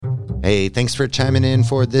Hey, thanks for chiming in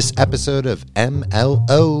for this episode of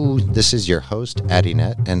MLO. This is your host, Addie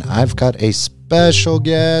Net, and I've got a special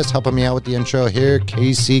guest helping me out with the intro here,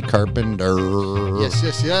 Casey Carpenter.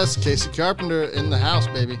 Yes. Casey Carpenter in the house,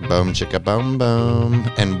 baby. Boom, chicka, boom,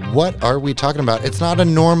 boom. And what are we talking about? It's not a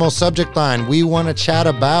normal subject line. We want to chat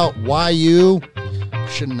about why you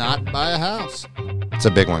should not buy a house. It's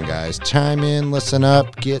a big one, guys. Chime in, listen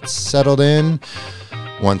up, get settled in.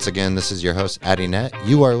 Once again, this is your host, Addie Net.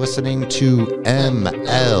 You are listening to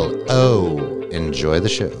MLO. Enjoy the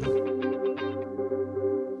show.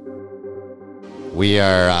 We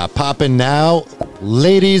are popping now.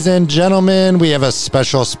 Ladies and gentlemen, we have a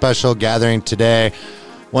special gathering today.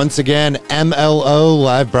 Once again, MLO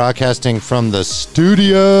live broadcasting from the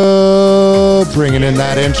studio, bringing in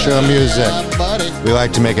that intro music. We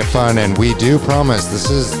like to make it fun, and we do promise this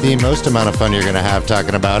is the most amount of fun you're going to have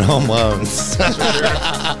talking about home loans. Very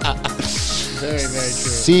true.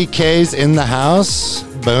 CK's in the house.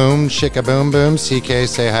 Boom, shika boom boom. CK,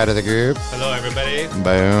 say hi to the group. Hello, everybody.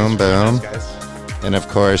 Boom, boom. Guys. And of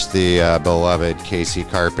course, the beloved Casey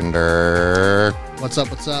Carpenter. What's up?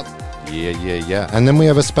 Yeah. And then we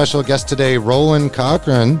have a special guest today, Roland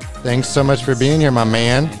Cochran. Thanks so much for being here, my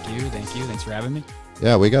man. Thank you. Thanks for having me.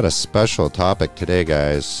 Yeah, we got a special topic today,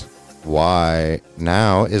 guys. Why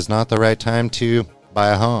now is not the right time to buy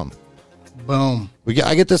a home. Boom.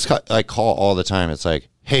 I get this call all the time. It's like,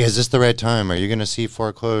 hey, is this the right time? Are you going to see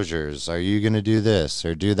foreclosures? Are you going to do this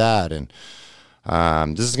or do that? And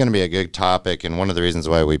this is going to be a good topic. And one of the reasons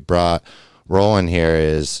why we brought Roland here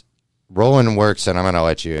is Roland works, and I'm going to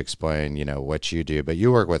let you explain, what you do, but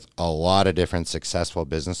you work with a lot of different successful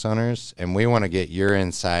business owners, and we want to get your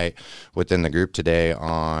insight within the group today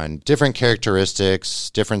on different characteristics,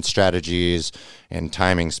 different strategies, and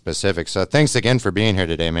timing specifics. So thanks again for being here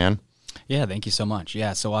today, man. Yeah, thank you so much.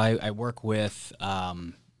 Yeah, so I work with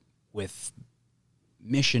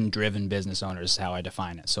mission-driven business owners is how I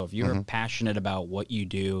define it. So if you're passionate about what you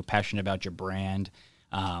do, passionate about your brand,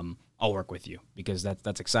 I'll work with you because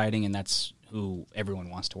that's exciting, and that's who everyone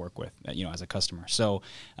wants to work with, as a customer. So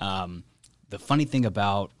the funny thing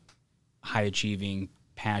about high-achieving,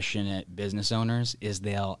 passionate business owners is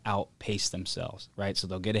they'll outpace themselves, right? So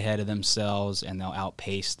they'll get ahead of themselves, and they'll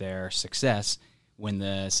outpace their success when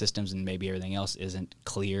the systems and maybe everything else isn't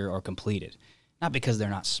clear or completed. Not because they're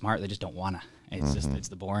not smart, they just don't want to. It's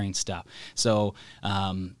the boring stuff. So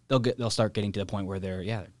they'll start getting to the point where they're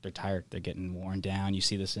tired. They're getting worn down. You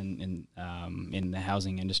see this in the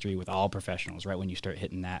housing industry with all professionals, right? When you start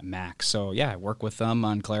hitting that max. So I work with them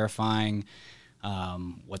on clarifying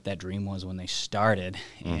what that dream was when they started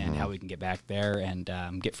and how we can get back there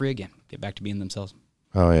and get free again, get back to being themselves.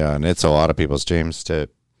 Oh yeah, and it's a lot of people's dreams to,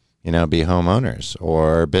 be homeowners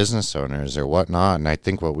or business owners or whatnot. And I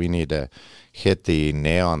think what we need to hit the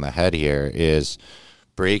nail on the head here is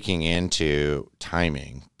breaking into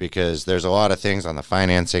timing, because there's a lot of things on the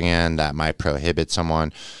financing end that might prohibit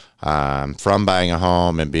someone from buying a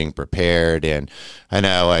home and being prepared. And I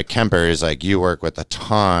know Kemper is you work with a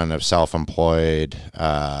ton of self-employed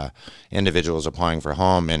individuals applying for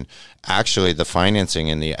home, and actually the financing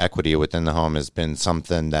and the equity within the home has been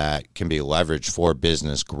something that can be leveraged for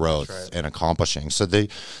business growth and accomplishing. So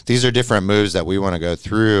these are different moves that we want to go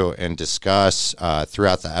through and discuss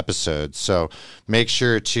throughout the episode. So make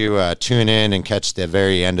sure to tune in and catch the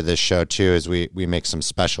very end of this show too, as we make some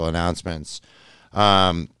special announcements.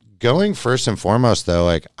 Going first and foremost,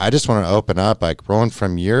 though, I just want to open up, Roland,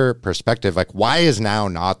 from your perspective, why is now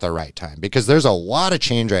not the right time? Because there's a lot of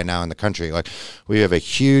change right now in the country. We have a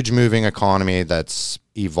huge moving economy that's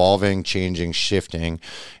evolving, changing, shifting,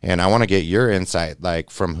 and I want to get your insight,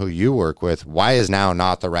 from who you work with. Why is now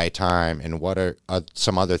not the right time, and what are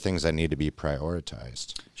some other things that need to be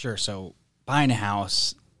prioritized? Sure. So buying a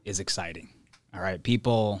house is exciting. All right,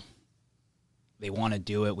 people, they want to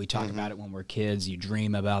do it. We talk about it when we're kids. You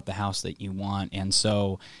dream about the house that you want. And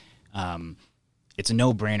so it's a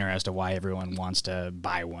no-brainer as to why everyone wants to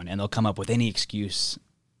buy one. And they'll come up with any excuse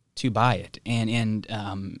to buy it. And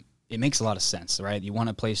it makes a lot of sense, right? You want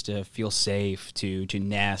a place to feel safe, to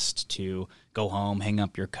nest, to go home, hang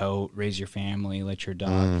up your coat, raise your family, let your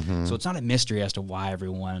dog. So it's not a mystery as to why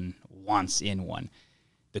everyone wants in one.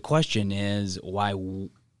 The question is, why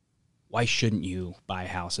shouldn't you buy a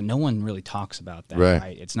house? And no one really talks about that,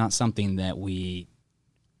 right? It's not something that we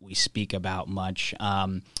speak about much.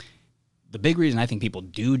 The big reason I think people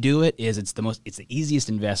do it is it's the easiest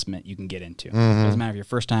investment you can get into. It doesn't matter if you're a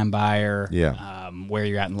first-time buyer, where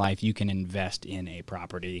you're at in life, you can invest in a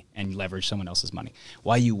property and leverage someone else's money.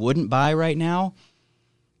 Why you wouldn't buy right now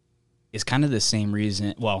is kind of the same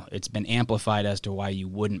reason. Well, it's been amplified as to why you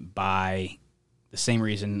wouldn't buy the same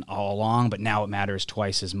reason all along, but now it matters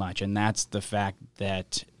twice as much. And that's the fact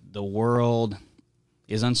that the world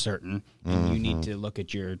is uncertain, and you need to look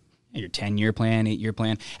at your 10-year plan, 8-year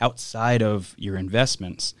plan, outside of your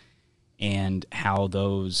investments and how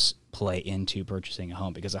those play into purchasing a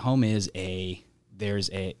home. Because a home is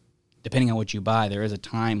depending on what you buy, there is a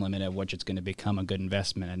time limit at which it's going to become a good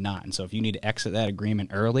investment and not. And so if you need to exit that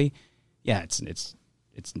agreement early, yeah, it's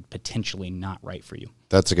potentially not right for you.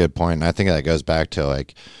 That's a good point. And I think that goes back to,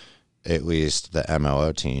 like, at least the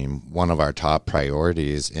MLO team. One of our top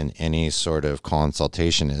priorities in any sort of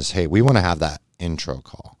consultation is, hey, we want to have that intro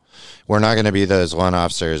call. We're not going to be those loan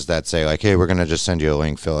officers that say, like, hey, we're going to just send you a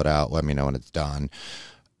link, fill it out, let me know when it's done.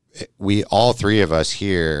 We, all three of us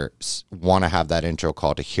here, want to have that intro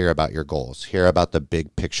call to hear about your goals, hear about the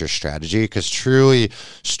big picture strategy, because truly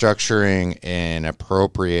structuring an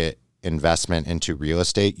appropriate investment into real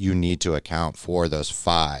estate, you need to account for those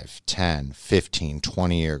 5, 10, 15,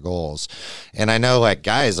 20-year goals. And I know, like,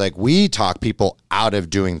 guys, like, we talk people out of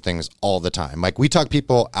doing things all the time. Like, we talk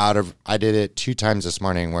people out of, I did it 2 times this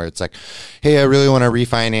morning where it's like, hey, I really want to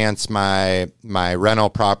refinance my rental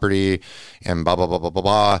property and blah, blah, blah, blah, blah,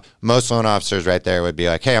 blah. Most loan officers right there would be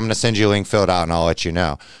like, hey, I'm going to send you a link, fill it out, and I'll let you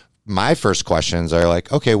know. My first questions are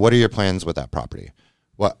like, okay, what are your plans with that property?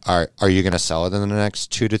 What are you going to sell it in the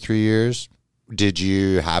next 2 to 3 years? Did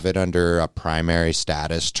you have it under a primary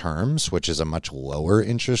status terms, which is a much lower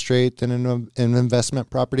interest rate than an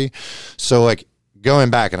investment property? So, like,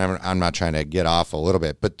 going back, and I'm not trying to get off a little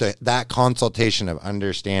bit, but that consultation of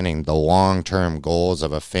understanding the long-term goals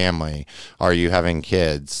of a family. Are you having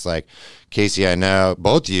kids? Like, Casey, I know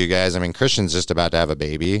both of you guys, I mean, Christian's just about to have a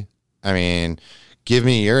baby. I mean, give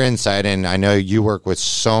me your insight, and I know you work with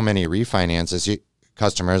so many refinances.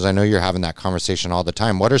 Customers, I know you're having that conversation all the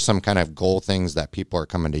time. What are some kind of goal things that people are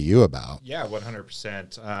coming to you about? Yeah,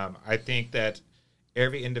 100%. I think that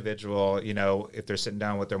every individual, if they're sitting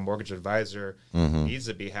down with their mortgage advisor, needs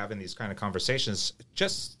to be having these kind of conversations,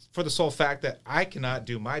 just for the sole fact that I cannot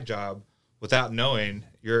do my job without knowing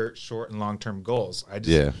your short and long-term goals.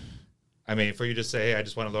 I mean, for you to say, hey, I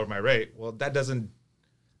just want to lower my rate, well, that's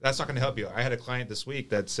not going to help you. I had a client this week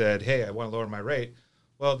that said, hey, I want to lower my rate.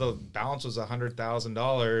 Well, the balance was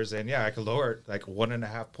 $100,000, and yeah, I could lower it like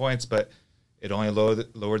 1.5 points, but it only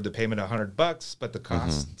lowered the payment $100, but the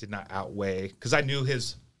cost did not outweigh, because I knew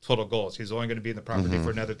his total goals. He's only going to be in the property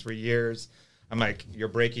for another 3 years. I'm like, your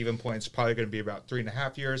break-even point is probably going to be about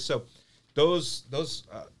 3.5 years. So those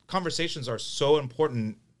conversations are so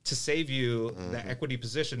important to save you that equity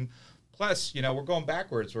position. Plus, we're going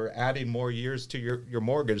backwards. We're adding more years to your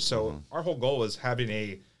mortgage. So our whole goal is having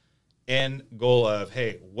a end goal of,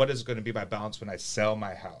 hey, what is going to be my balance when I sell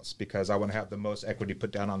my house? Because I want to have the most equity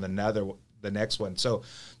put down on the next one. So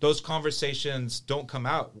those conversations don't come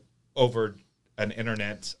out over an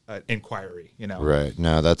internet inquiry, Right.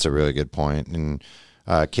 No, that's a really good point. And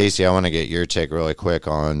Casey, I want to get your take really quick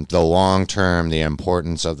on the long term, the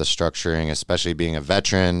importance of the structuring, especially being a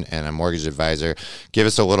veteran and a mortgage advisor. Give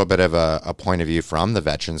us a little bit of a point of view from the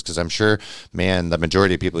veterans, because I'm sure, man, the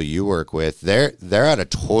majority of people you work with, they're at a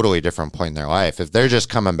totally different point in their life. If they're just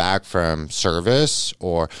coming back from service,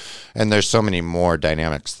 and there's so many more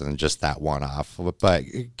dynamics than just that one off. But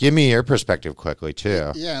give me your perspective quickly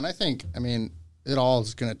too. Yeah, and I think, it all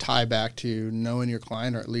is going to tie back to knowing your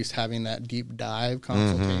client, or at least having that deep dive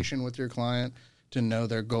consultation with your client to know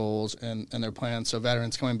their goals and their plans. So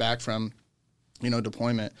veterans coming back from,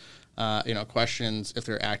 deployment, questions if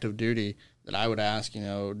they're active duty that I would ask, do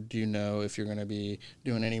you know if you're going to be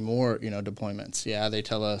doing any more, deployments? Yeah, they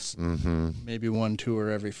tell us maybe 1 tour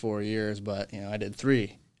every 4 years, but, I did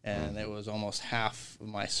 3, and it was almost half of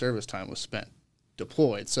my service time was spent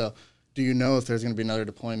deployed. So do you know if there's going to be another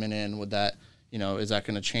deployment in? Would that, is that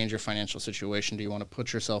going to change your financial situation? Do you want to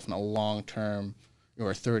put yourself in a long-term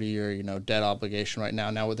or 30-year, debt obligation right now?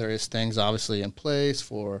 Now, there is things obviously in place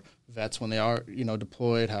for vets when they are,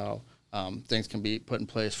 deployed, how things can be put in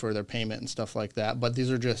place for their payment and stuff like that. But these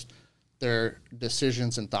are just their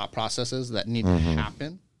decisions and thought processes that need to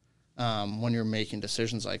happen when you're making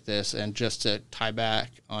decisions like this. And just to tie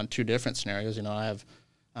back on 2 different scenarios, I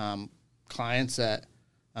have clients that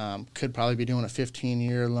could probably be doing a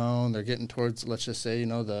 15-year loan. They're getting towards, let's just say,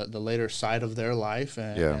 the later side of their life,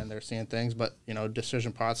 and they're seeing things. But,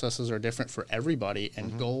 decision processes are different for everybody,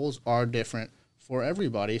 and goals are different for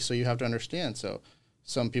everybody. So you have to understand. So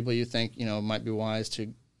some people you think, might be wise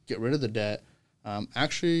to get rid of the debt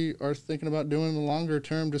actually are thinking about doing the longer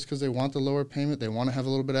term just because they want the lower payment. They want to have a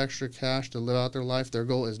little bit extra cash to live out their life. Their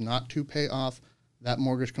goal is not to pay off that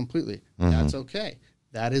mortgage completely. That's okay.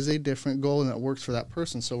 That is a different goal, and it works for that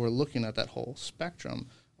person. So we're looking at that whole spectrum.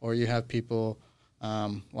 Or you have people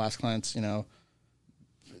Last clients,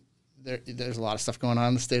 there's a lot of stuff going on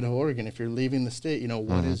in the state of Oregon. If you're leaving the state,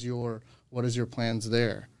 what is your plans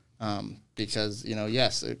there? Because,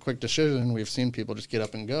 yes, a quick decision, we've seen people just get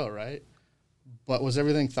up and go, right? But was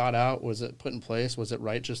everything thought out? Was it put in place? Was it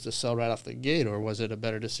right just to sell right off the gate? Or was it a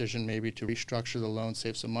better decision maybe to restructure the loan,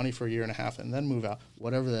 save some money for a year and a half, and then move out?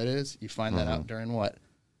 Whatever that is, you find that out during what?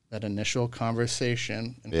 That initial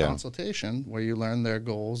conversation and consultation where you learn their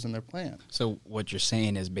goals and their plan. So what you're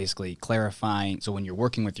saying is basically clarifying. So when you're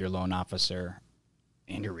working with your loan officer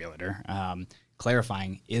and your realtor,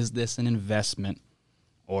 clarifying, is this an investment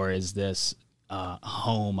or is this a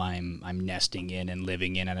home I'm nesting in and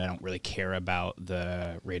living in and I don't really care about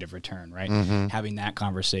the rate of return, right? Having that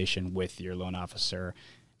conversation with your loan officer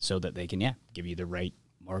so that they can, give you the right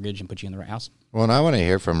mortgage and put you in the right house. Well, and I want to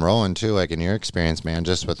hear from Roland too, like in your experience, man,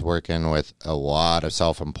 just with working with a lot of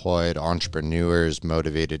self-employed entrepreneurs,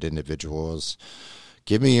 motivated individuals.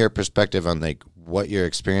 Give me your perspective on like what your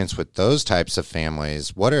experience with those types of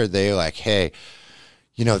families. What are they like? Hey,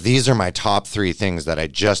 these are my top 3 things that I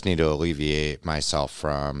just need to alleviate myself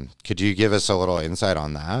from. Could you give us a little insight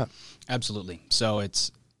on that? Absolutely. So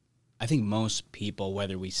I think most people,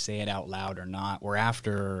 whether we say it out loud or not, we're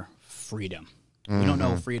after freedom. We don't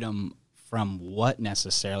know freedom from what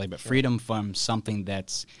necessarily, but freedom from something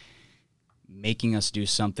that's making us do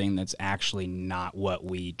something that's actually not what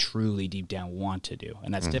we truly deep down want to do.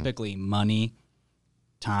 And that's typically money,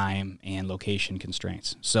 time, and location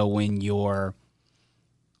constraints. So when you're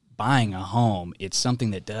buying a home, it's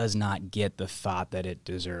something that does not get the thought that it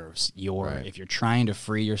deserves. If you're trying to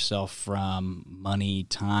free yourself from money,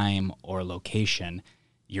 time, or location,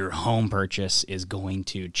 your home purchase is going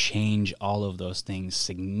to change all of those things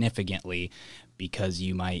significantly because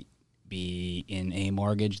you might be in a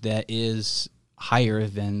mortgage that is higher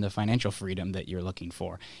than the financial freedom that you're looking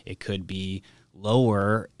for. It could be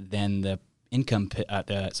lower than the income,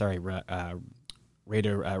 rate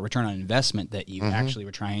of return on investment that you actually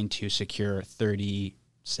were trying to secure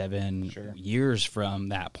 37 years from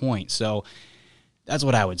that point. So that's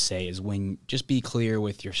what I would say is just be clear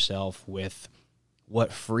with yourself with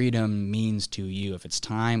what freedom means to you. If it's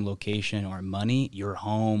time, location, or money, your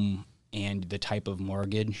home and the type of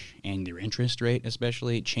mortgage and your interest rate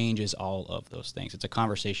especially changes all of those things. It's a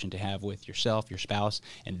conversation to have with yourself, your spouse,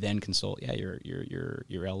 and then consult your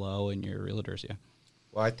LO and your realtors.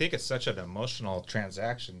 Well, I think it's such an emotional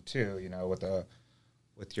transaction too,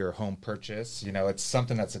 with your home purchase. It's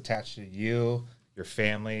something that's attached to you, your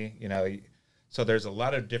family, so there's a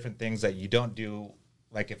lot of different things that you don't do.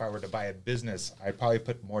 Like if I were to buy a business, I'd probably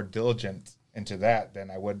put more diligence into that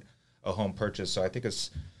than I would a home purchase. So I think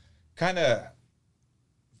it's it's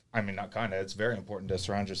very important to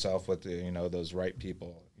surround yourself with, those right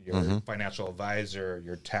people, your financial advisor,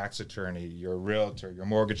 your tax attorney, your realtor, your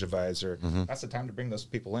mortgage advisor. That's the time to bring those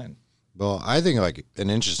people in. Well, I think like an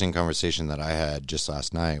interesting conversation that I had just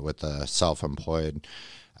last night with a self-employed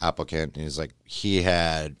applicant is like he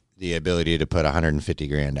had the ability to put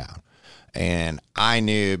 $150,000 down. And I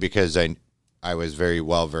knew because I was very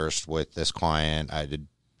well versed with this client. I had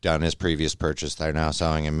done his previous purchase. They're now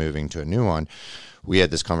selling and moving to a new one. We had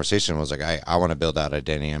this conversation. Was like, I want to build out a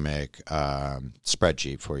dynamic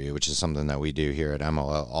spreadsheet for you, which is something that we do here at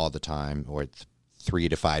MLO all the time, with 3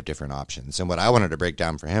 to 5 different options. And what I wanted to break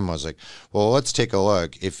down for him was like, well, let's take a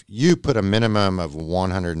look. If you put a minimum of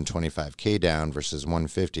 $125,000 down versus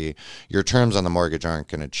 $150,000, your terms on the mortgage aren't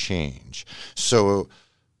going to change. So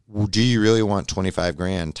do you really want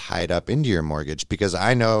 $25,000 tied up into your mortgage? Because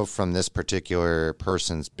I know from this particular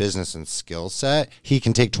person's business and skill set, he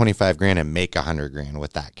can take $25,000 and make $100,000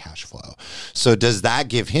 with that cash flow. So does that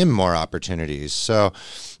give him more opportunities? So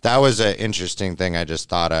that was an interesting thing I just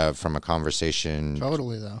thought of from a conversation.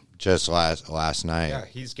 Totally, though. Just last night. Yeah,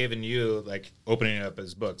 he's giving you, like, opening up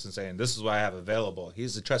his books and saying, this is what I have available.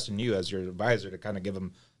 He's trusting you as your advisor to kind of give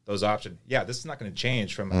him those options. Yeah, this is not going to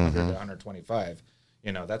change from 100 to 125.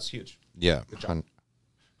 That's huge. Yeah, 100%.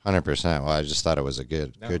 Well, I just thought it was a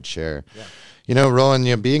good share. Yeah.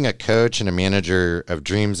 Roland, being a coach and a manager of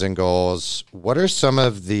dreams and goals, what are some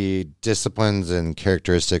of the disciplines and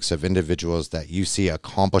characteristics of individuals that you see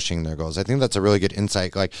accomplishing their goals? I think that's a really good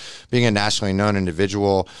insight. Like being a nationally known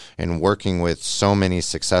individual and working with so many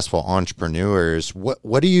successful entrepreneurs,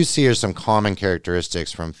 what do you see are some common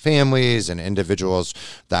characteristics from families and individuals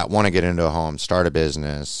that want to get into a home, start a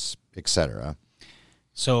business, etc.?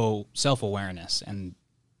 So self-awareness, and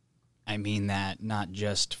I mean that not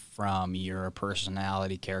just from your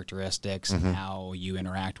personality characteristics and how you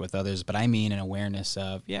interact with others, but I mean an awareness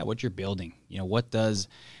of, what you're building. What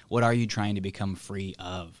are you trying to become free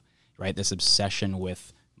of, right? This obsession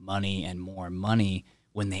with money and more money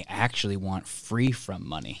when they actually want free from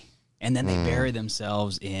money. And then they bury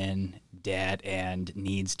themselves in debt and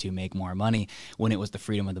needs to make more money when it was the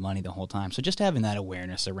freedom of the money the whole time. So just having that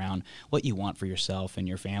awareness around what you want for yourself and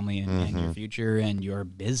your family and your future and your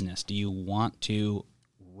business. Do you want to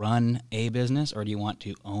run a business, or do you want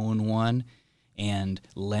to own one and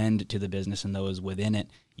lend to the business and those within it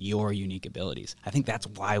your unique abilities? I think that's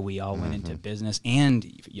why we all went into business, and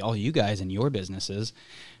all you guys in your businesses.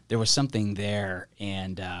 There was something there,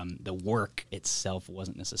 and the work itself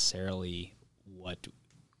wasn't necessarily what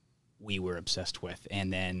we were obsessed with.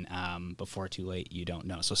 And then before too late, you don't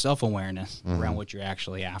know. So self-awareness around what you're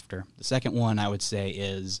actually after. The second one I would say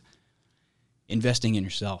is investing in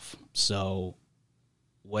yourself. So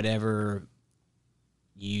whatever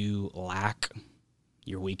you lack,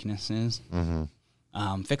 your weaknesses,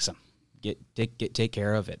 fix them. Take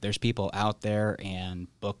care of it. There's people out there and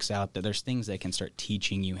books out there. There's things that can start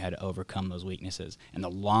teaching you how to overcome those weaknesses. And the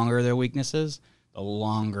longer their weaknesses, the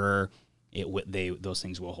longer those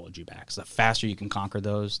things will hold you back. So the faster you can conquer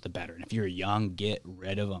those, the better. And if you're young, get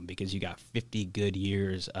rid of them, because you got 50 good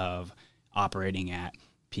years of operating at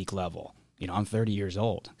peak level. You know, I'm 30 years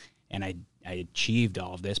old, and I achieved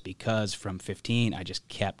all of this because from 15, I just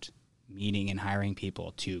kept meeting and hiring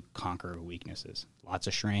people to conquer weaknesses. Lots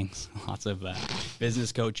of shrinks, lots of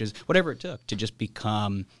business coaches, whatever it took to just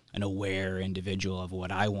become an aware individual of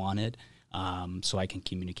what I wanted, so I can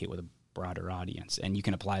communicate with a broader audience. And you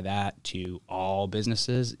can apply that to all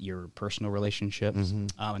businesses, your personal relationships.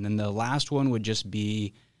 And then the last one would just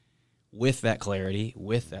be, with that clarity,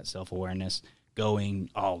 with that self-awareness, going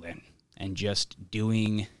all in and just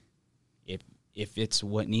doing, if it's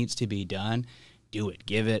what needs to be done, do it.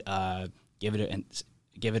 Give it a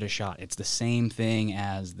shot. It's the same thing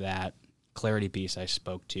as that clarity piece I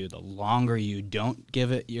spoke to. The longer you don't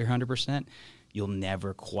give it your 100%, you'll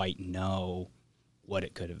never quite know what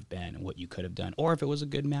it could have been and what you could have done, or if it was a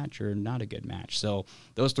good match or not a good match. So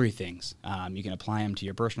those three things, you can apply them to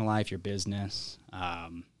your personal life, your business,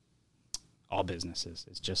 all businesses.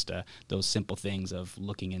 It's just those simple things of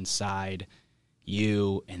looking inside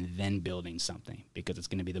you and then building something, because it's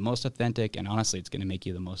going to be the most authentic, and honestly, it's going to make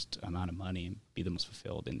you the most amount of money and be the most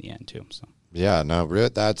fulfilled in the end too. So yeah, no,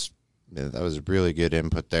 that was really good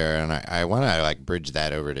input there, and I want to bridge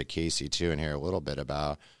that over to Casey too, and hear a little bit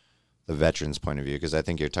about the veteran's point of view, because I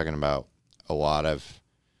think you're talking about a lot of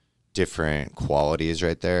different qualities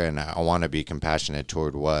right there, and I want to be compassionate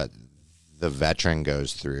toward what the veteran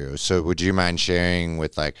goes through. So would you mind sharing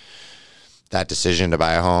with that decision to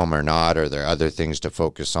buy a home or not? Are there other things to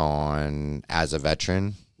focus on as a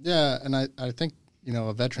veteran? Yeah, and I think,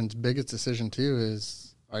 a veteran's biggest decision too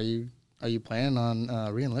is, are you planning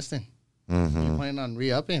on re-enlisting? Are you planning on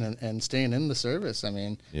re-upping and staying in the service? I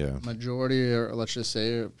mean, majority, or let's just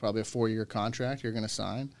say probably a 4-year contract you're going to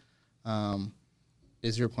sign.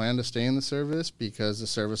 Is your plan to stay in the service? Because the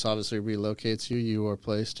service obviously relocates you. You are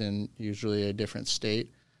placed in usually a different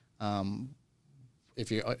state. If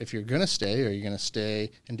you're going to stay, are you going to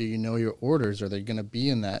stay, and do you know your orders? Are they going to be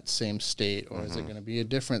in that same state, or is it going to be a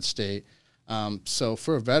different state? So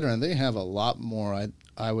for a veteran, they have a lot more,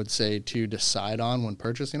 I would say, to decide on when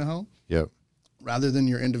purchasing a home. Yep. Rather than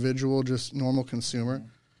your individual, just normal consumer.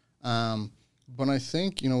 But I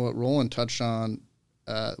think, what Roland touched on,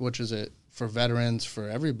 which is it for veterans, for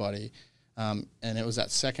everybody, and it was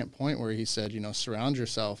that second point where he said, surround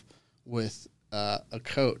yourself with a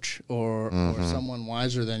coach or someone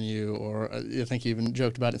wiser than you, or I think he even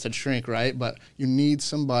joked about it and said shrink, right? But you need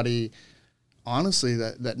somebody, honestly,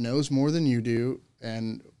 that knows more than you do.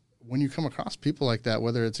 And when you come across people like that,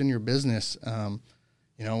 whether it's in your business,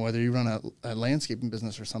 whether you run a landscaping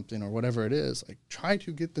business or something or whatever it is, try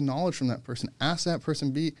to get the knowledge from that person. Ask that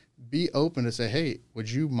person, be open to say, hey, would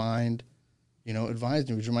you mind, advise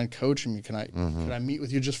me? Would you mind coaching me? Could I meet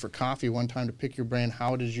with you just for coffee one time to pick your brain?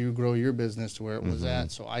 How did you grow your business to where it was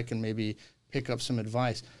at, so I can maybe pick up some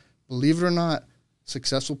advice? Believe it or not,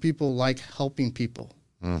 successful people like helping people.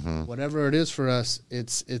 Whatever it is for us,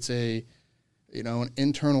 it's a an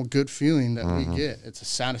internal good feeling that we get. It's a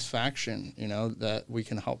satisfaction, that we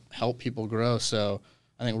can help people grow. So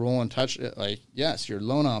I think Roland touched it. Yes, your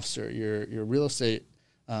loan officer, your real estate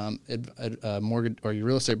mortgage, or your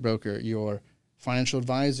real estate broker, your financial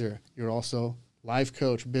advisor, you're also life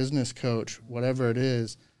coach, business coach, whatever it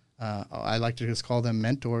is. I like to just call them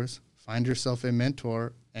mentors. Find yourself a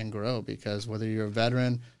mentor and grow, because whether you're a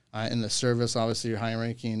veteran in the service, obviously you're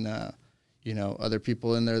high-ranking, other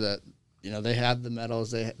people in there that, they have the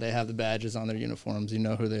medals, they have the badges on their uniforms,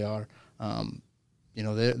 who they are.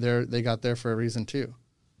 They got there for a reason too.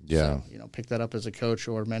 Yeah. So, pick that up as a coach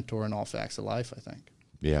or mentor in all facts of life, I think.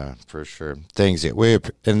 Yeah, for sure. Things that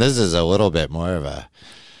and this is a little bit more of a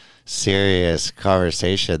serious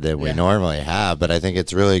conversation than we normally have, but I think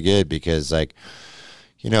it's really good because, like,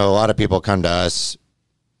 a lot of people come to us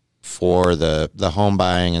for the home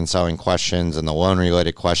buying and selling questions and the loan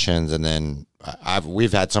related questions, and then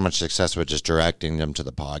we've had so much success with just directing them to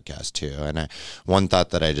the podcast too. And one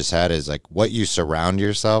thought that I just had is, like, what you surround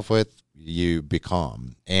yourself with, you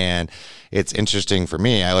become. And it's interesting for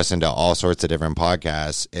me. I listen to all sorts of different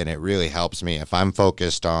podcasts, and it really helps me if I'm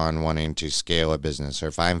focused on wanting to scale a business, or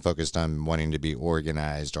if I'm focused on wanting to be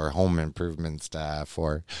organized, or home improvement stuff,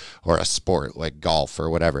 or a sport like golf or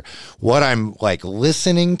whatever. What I'm like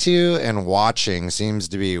listening to and watching seems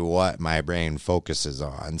to be what my brain focuses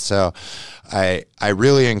on. So I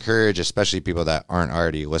really encourage, especially people that aren't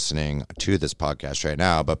already listening to this podcast right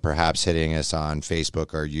now, but perhaps hitting us on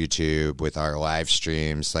Facebook or YouTube with our live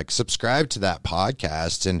streams, like, subscribe to that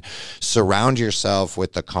podcast and surround yourself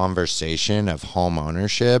with the conversation of home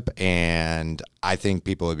ownership. And I think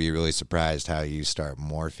people would be really surprised how you start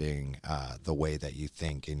morphing the way that you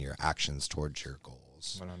think in your actions towards your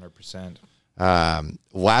goals. 100%.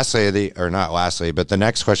 But the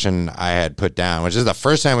next question I had put down, which is the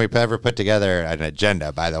first time we've ever put together an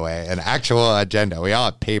agenda, by the way, an actual agenda. We all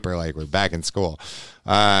have paper like we're back in school.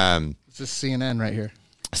 It's just CNN right here.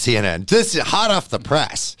 CNN. This is hot off the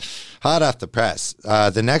press.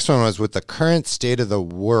 The next one was, with the current state of the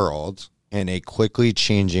world and a quickly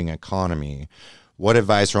changing economy, what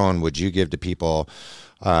advice, Roland, would you give to people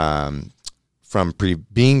from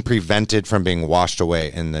being prevented from being washed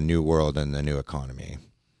away in the new world and the new economy?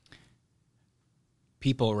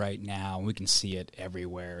 People right now, we can see it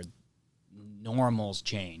everywhere. Normal's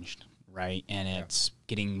changed, right? And it's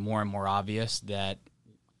getting more and more obvious that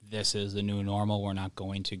this is the new normal. We're not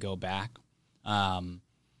going to go back.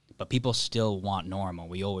 But people still want normal.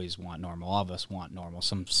 We always want normal. All of us want normal,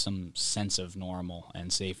 some sense of normal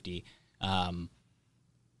and safety.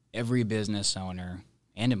 Every business owner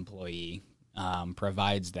and employee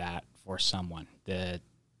provides that for someone.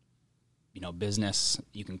 Business,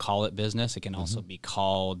 you can call it business. It can also be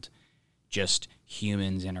called just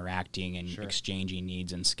humans interacting and exchanging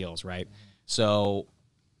needs and skills, right? So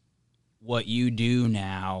what you do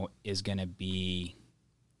now is going to be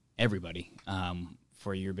everybody.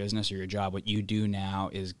 For your business or your job, what you do now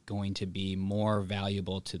is going to be more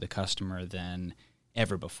valuable to the customer than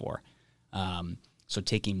ever before. So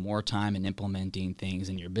taking more time and implementing things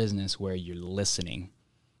in your business where you're listening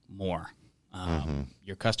more.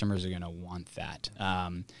 Your customers are going to want that.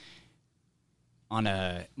 On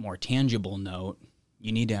a more tangible note,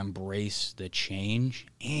 you need to embrace the change.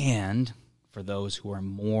 And for those who are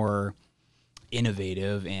more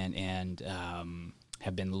innovative and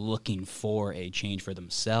have been looking for a change for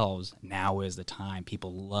themselves, now is the time.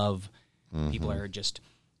 People are just,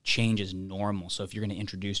 change is normal. So if you're going to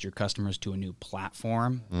introduce your customers to a new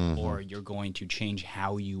platform or you're going to change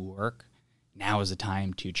how you work, now is the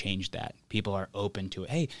time to change that. People are open to it.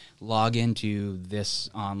 Hey, log into this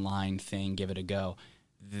online thing, give it a go.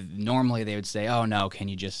 Normally they would say, oh no, can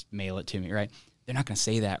you just mail it to me, right? They're not going to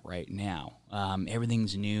say that right now.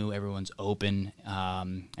 Everything's new. Everyone's open.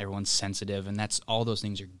 Everyone's sensitive. And all those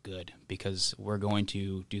things are good because we're going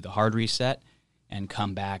to do the hard reset and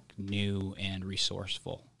come back new and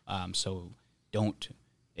resourceful. So don't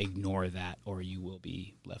ignore that or you will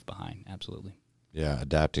be left behind. Absolutely. Yeah,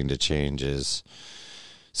 adapting to change is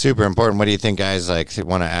super important. What do you think, guys?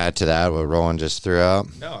 Want to add to that what Roland just threw out?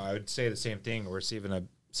 No, I would say the same thing. We're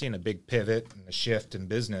seeing a big pivot and a shift in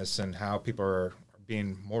business and how people are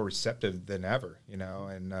being more receptive than ever,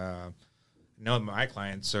 and my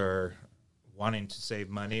clients are wanting to save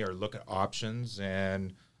money or look at options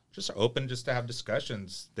and just are open just to have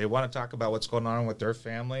discussions. They want to talk about what's going on with their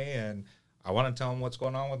family, and I want to tell them what's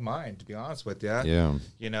going on with mine, to be honest with you.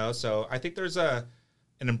 Yeah. So I think there's an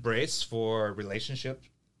embrace for relationship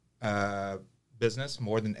business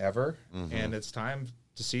more than ever, and it's time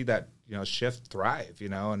to see that, shift thrive,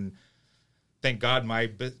 and thank God my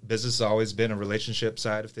business has always been a relationship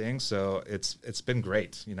side of things. So it's been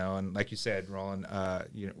great, and like you said, Roland,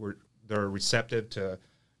 they're receptive to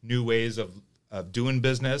new ways of doing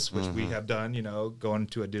business, which we have done, going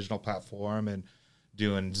to a digital platform and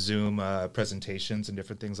doing Zoom presentations and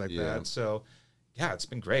different things like that. So yeah, it's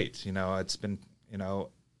been great. It's been,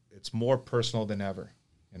 it's more personal than ever,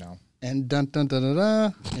 And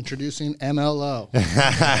introducing MLO.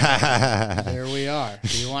 There we are.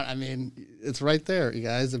 It's right there, you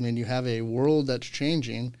guys. You have a world that's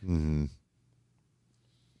changing.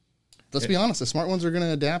 Let's be honest. The smart ones are going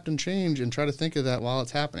to adapt and change and try to think of that while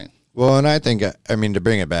it's happening. Well, and I think, to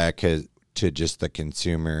bring it back to to just the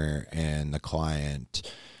consumer and the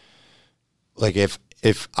client. Like if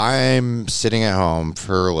I'm sitting at home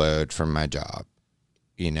furloughed from my job,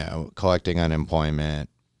 collecting unemployment,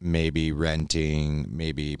 maybe renting,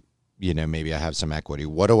 maybe I have some equity.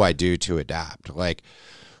 What do I do to adapt? Like,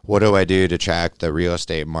 what do I do to track the real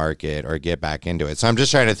estate market or get back into it? So I'm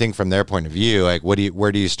just trying to think from their point of view, like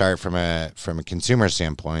where do you start from a consumer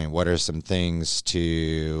standpoint? What are some things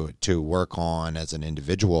to work on as an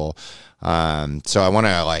individual? So I want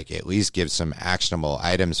to like at least give some actionable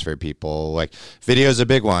items for people. Like video is a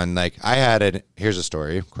big one. Like here's a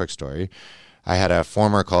story, quick story. I had a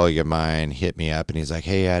former colleague of mine hit me up and he's like,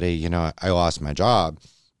 "Hey, Eddie, I lost my job."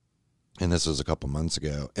 And this was a couple months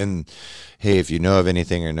ago. And hey, if you know of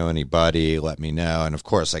anything or know anybody, let me know. And of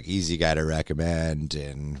course, like easy guy to recommend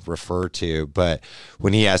and refer to. But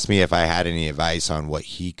when he asked me if I had any advice on what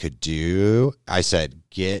he could do, I said,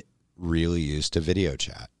 get really used to video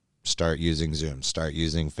chat. Start using Zoom, start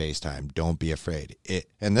using FaceTime. Don't be afraid.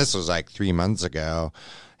 And this was like 3 months ago.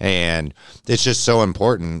 And it's just so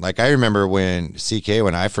important. Like I remember when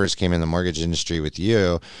I first came in the mortgage industry with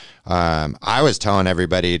you, I was telling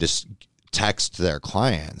everybody to text their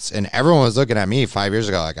clients, and everyone was looking at me 5 years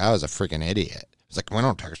ago like I was a freaking idiot. It's like, we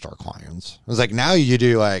don't text our clients. I was like, now you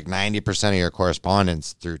do like 90% of your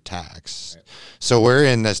correspondence through text. Right. So we're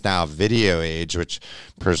in this now video age, which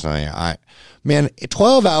personally,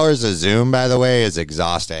 12 hours of Zoom, by the way, is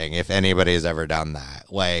exhausting if anybody's ever done that.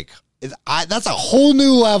 Like, that's a whole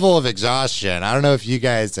new level of exhaustion. I don't know if you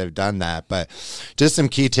guys have done that, but just some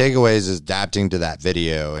key takeaways is adapting to that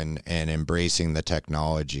video and embracing the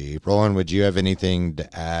technology. Roland, would you have anything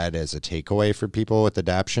to add as a takeaway for people with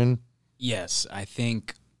adaption? Yes, I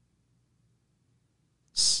think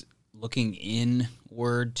looking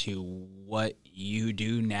inward to what you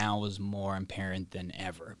do now is more apparent than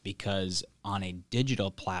ever, because on a digital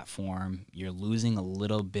platform, you're losing a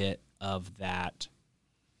little bit of that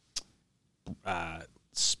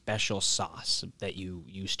special sauce that you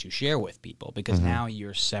used to share with people, because now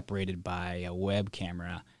you're separated by a web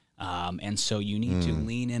camera. And so you need to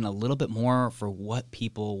lean in a little bit more for what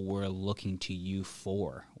people were looking to you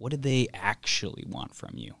for. What did they actually want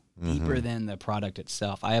from you? Deeper than the product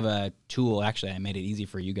itself. I have a tool, actually, I made it easy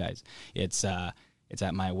for you guys. It's at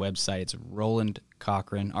my website. It's Roland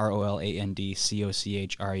Cochran,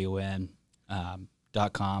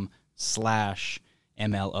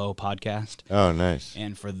 RolandCochran.com/MLO podcast. Oh, nice.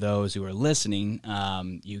 And for those who are listening,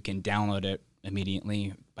 you can download it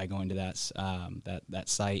immediately by going to that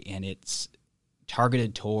site, and it's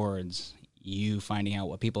targeted towards you finding out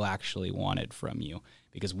what people actually wanted from you,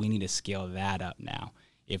 because we need to scale that up now.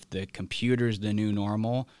 If the computer's the new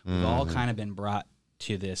normal, we've all kind of been brought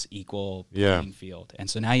to this equal playing field. And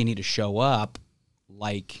so now you need to show up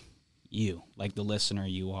like you, like the listener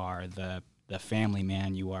you are, the family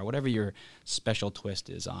man you are, whatever your special twist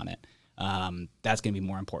is on it. That's going to be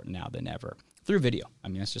more important now than ever. Through video. I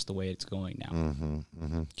mean, that's just the way it's going now.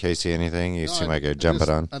 Casey, anything? You seem like you're jumping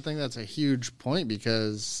on. I think that's a huge point,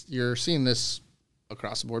 because you're seeing this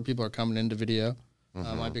across the board. People are coming into video.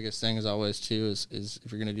 My biggest thing is always, too, is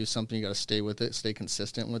if you're going to do something, you got to stay with it, stay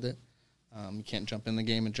consistent with it. You can't jump in the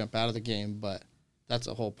game and jump out of the game, but that's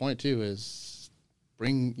the whole point, too, is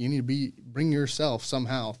bring yourself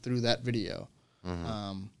somehow through that video.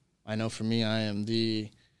 I know for me, I am the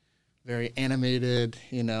very animated,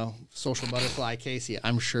 social butterfly Casey.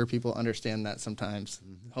 I'm sure people understand that sometimes.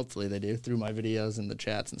 Hopefully they do, through my videos and the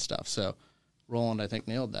chats and stuff. So Roland, I think,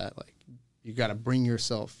 nailed that. Like, you got to bring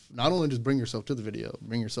yourself, not only just bring yourself to the video,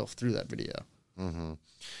 bring yourself through that video.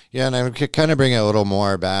 Yeah, and I could kind of bring it a little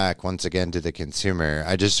more back once again to the consumer.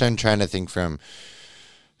 I just am trying to think from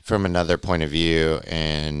another point of view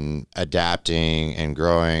and adapting and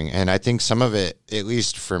growing. And I think some of it, at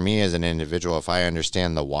least for me as an individual, if I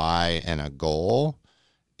understand the why and a goal,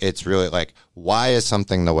 it's really like, why is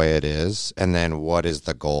something the way it is? And then what is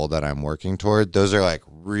the goal that I'm working toward? Those are like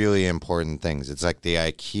really important things. It's like the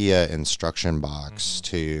IKEA instruction box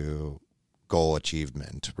to goal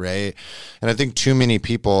achievement, right? And I think too many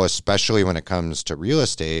people, especially when it comes to real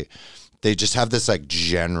estate, they just have this like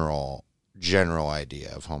general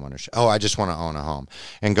idea of homeownership. Oh, I just want to own a home.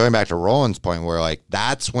 And going back to Roland's point, where like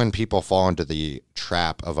that's when people fall into the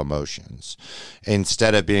trap of emotions,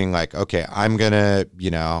 instead of being like, okay, I'm gonna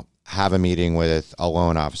have a meeting with a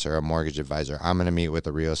loan officer, a mortgage advisor. I'm going to meet with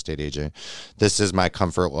a real estate agent. This is my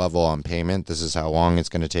comfort level on payment. This is how long it's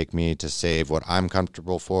going to take me to save what I'm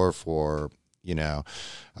comfortable for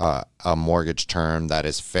a mortgage term that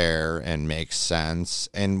is fair and makes sense,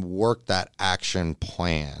 and work that action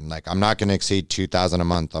plan. Like, I'm not going to exceed $2,000 a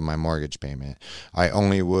month on my mortgage payment. I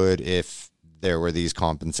only would if there were these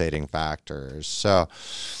compensating factors. So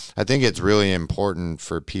I think it's really important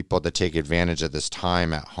for people to take advantage of this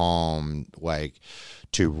time at home, like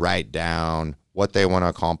to write down what they want to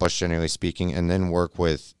accomplish, generally speaking, and then work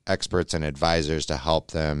with experts and advisors to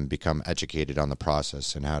help them become educated on the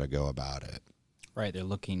process and how to go about it. Right.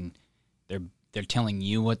 They're telling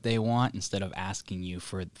you what they want instead of asking you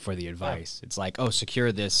for the advice. It's like, oh,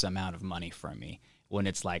 secure this amount of money from me. When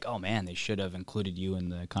it's like, oh man, they should have included you in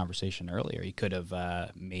the conversation earlier. You could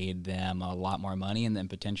have made them a lot more money and then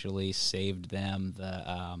potentially saved them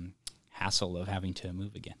the hassle of having to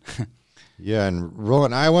move again. Yeah, and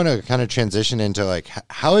Roland, I want to kind of transition into like,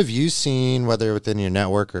 how have you seen, whether within your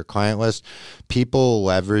network or client list, people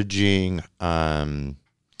leveraging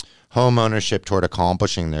home ownership toward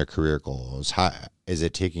accomplishing their career goals? How is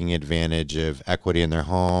it taking advantage of equity in their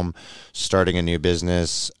home, starting a new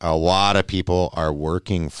business? A lot of people are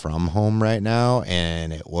working from home right now,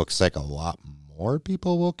 and it looks like a lot more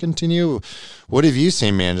people will continue. What have you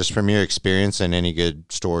seen, man, just from your experience and any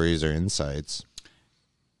good stories or insights?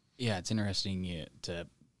 Yeah, it's interesting to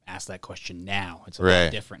ask that question now. It's a Right.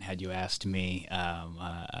 lot different had you asked me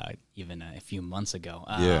even a few months ago.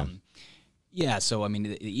 Yeah, so I mean,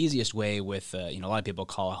 the easiest way with a lot of people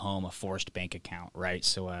call a home a forced bank account, right?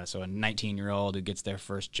 So a 19-year-old who gets their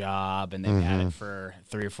first job and they've had it for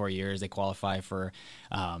 3 or 4 years, they qualify for,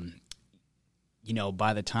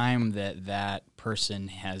 by the time that person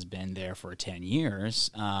has been there for 10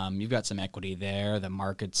 years, you've got some equity there. The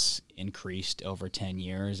market's increased over 10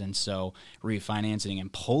 years, and so refinancing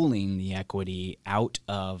and pulling the equity out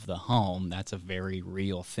of the home, that's a very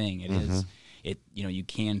real thing. It is. You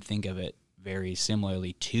can think of it very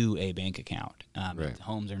similarly to a bank account. Right.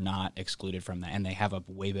 Homes are not excluded from that, and they have a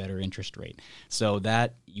way better interest rate. So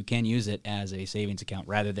that you can use it as a savings account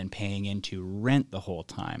rather than paying into rent the whole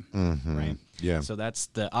time, right? Yeah. So that's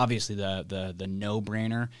obviously the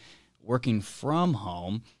no-brainer. Working from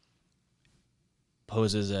home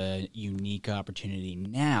poses a unique opportunity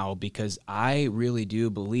now because I really do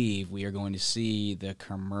believe we are going to see the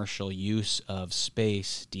commercial use of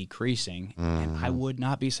space decreasing. And I would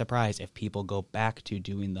not be surprised if people go back to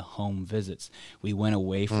doing the home visits. We went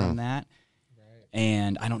away from that.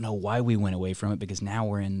 And I don't know why we went away from it because now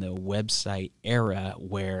we're in the website era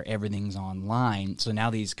where everything's online. So now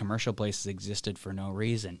these commercial places existed for no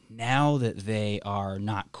reason. Now that they are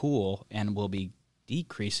not cool and will be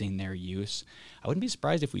decreasing their use, I wouldn't be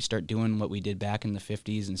surprised if we start doing what we did back in the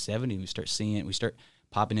 50s and 70s. We start seeing it. We start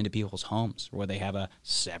popping into people's homes where they have a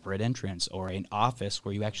separate entrance or an office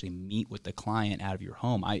where you actually meet with the client out of your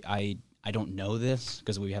home. I don't know this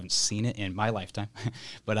because we haven't seen it in my lifetime,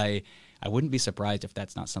 but I wouldn't be surprised if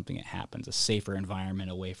that's not something that happens, a safer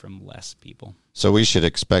environment away from less people. So we should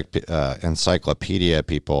expect encyclopedia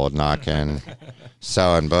people knocking,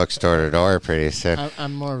 selling books door to door pretty soon.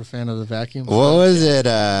 I'm more of a fan of the vacuum. What was it?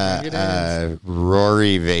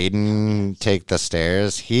 Rory Vaden take the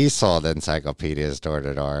stairs. He sold encyclopedias door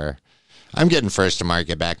to door. I'm getting first to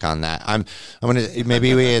market back on that. I'm gonna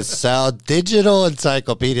maybe we sell digital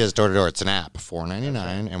encyclopedias door to door. It's an app,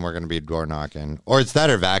 $4.99, and we're gonna be door knocking, or it's that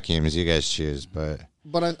or vacuums. You guys choose, but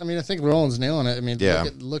I think Roland's nailing it. I mean, Yeah.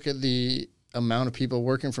 look at the amount of people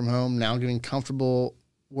working from home now, getting comfortable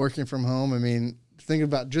working from home. I mean, think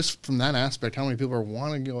about just from that aspect, how many people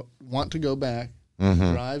want to go back,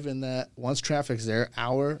 drive in that once traffic's there,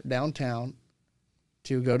 hour downtown,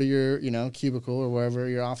 to go to your, cubicle or wherever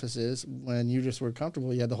your office is. When you just were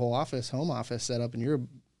comfortable, you had the whole home office set up, and you're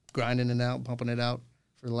grinding it out, pumping it out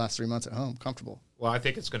for the last 3 months at home, comfortable. Well, I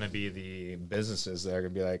think it's going to be the businesses that are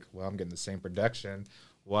going to be like, well, I'm getting the same production.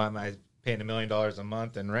 Why am I paying $1 million a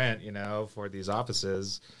month in rent, for these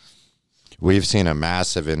offices? we've seen a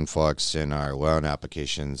massive influx in our loan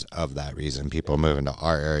applications of that reason. People moving to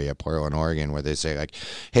our area, Portland, Oregon, where they say like,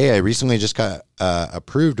 hey, I recently just got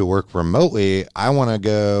approved to work remotely. I want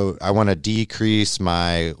to decrease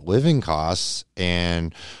my living costs.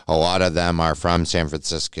 And a lot of them are from San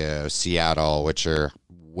Francisco, Seattle, which are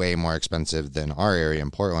way more expensive than our area in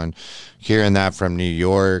Portland. Hearing that from New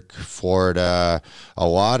York, Florida, a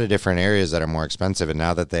lot of different areas that are more expensive. And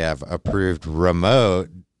now that they have approved remote,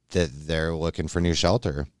 that they're looking for new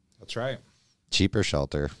shelter. That's right. Cheaper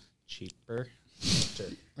shelter. Cheaper.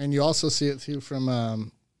 And you also see it too from,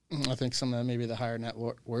 I think some of maybe the higher net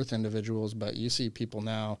worth individuals, but you see people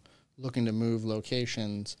now looking to move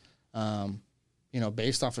locations,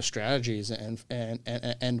 based off of strategies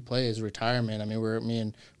and plays, retirement. I mean, me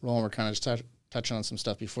and Roland were kind of just touching on some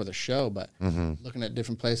stuff before the show, but looking at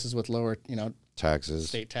different places with lower, taxes,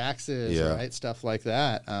 state taxes, right? Stuff like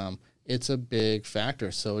that. It's a big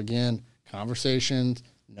factor. So again, conversations,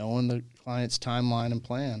 knowing the client's timeline and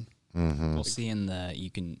plan. People seeing the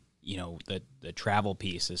travel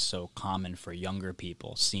piece is so common for younger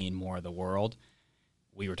people, seeing more of the world.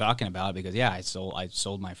 We were talking about it because I sold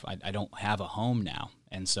I don't have a home now,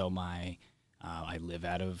 and so I live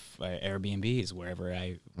out of Airbnbs wherever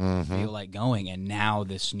I feel like going. And now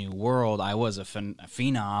this new world, I was a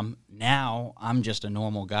phenom. Now I'm just a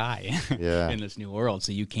normal guy in this new world.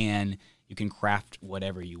 So you can craft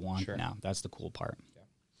whatever you want now. That's the cool part. Yeah.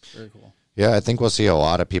 Very cool. Yeah, I think we'll see a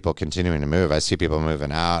lot of people continuing to move. I see people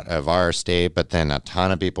moving out of our state, but then a ton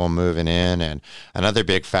of people moving in. And another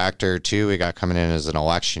big factor, too, we got coming in is an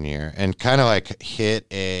election year. And kind of like hit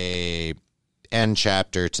a end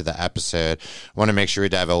chapter to the episode. I want to make sure we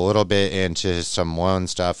dive a little bit into some loan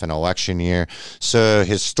stuff in election year. So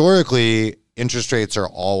historically, interest rates are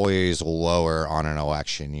always lower on an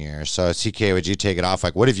election year. So CK, would you take it off?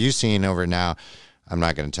 Like, what have you seen over now? I'm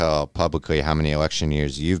not going to tell publicly how many election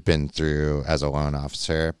years you've been through as a loan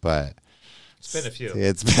officer, but it's been a few.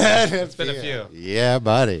 It's been a few. Yeah,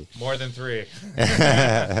 buddy. More than 3.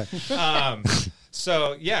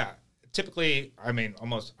 So yeah, typically, I mean,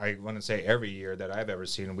 almost, I want to say every year that I've ever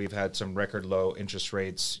seen, we've had some record low interest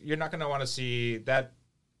rates. You're not going to want to see that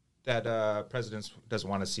president doesn't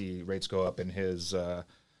want to see rates go up in his,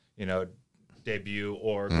 debut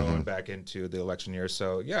or going back into the election year.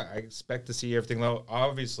 So yeah, I expect to see everything low.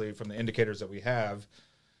 Obviously, from the indicators that we have,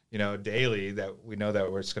 daily, that we know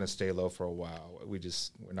that we're just going to stay low for a while. We're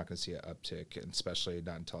not going to see an uptick, and especially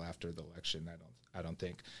not until after the election. I don't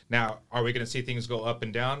think. Now, are we going to see things go up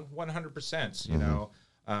and down? 100%.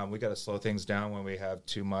 We got to slow things down when we have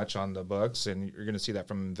too much on the books, and you're going to see that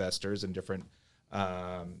from investors and different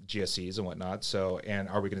GSEs and whatnot. So, and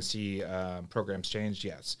are we going to see programs change?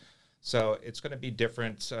 Yes. So it's going to be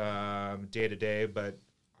different day to day, but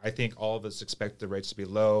I think all of us expect the rates to be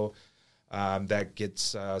low. That gets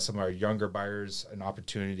some of our younger buyers an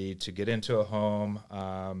opportunity to get into a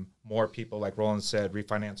home. More people, like Roland said,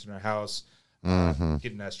 refinancing their house,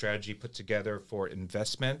 getting that strategy put together for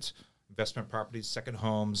investment properties, second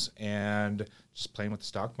homes, and just playing with the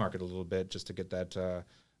stock market a little bit just to get that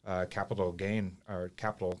capital gain or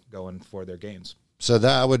capital going for their gains. So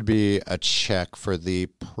that would be a check for the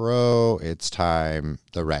pro. It's the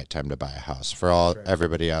right time to buy a house for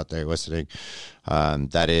everybody out there listening.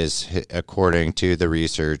 That is according to the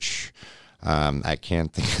research. I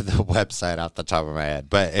can't think of the website off the top of my head,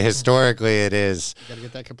 but historically it is. You got to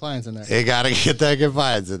get that compliance in there. You got to get that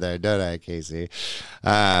compliance in there, don't I, Casey?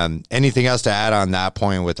 Anything else to add on that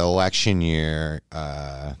point with election year,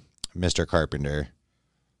 Mr. Carpenter?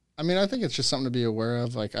 I mean, I think it's just something to be aware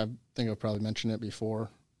of. Like, I think I've probably mentioned it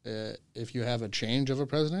before. If you have a change of a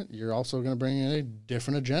president, you're also going to bring in a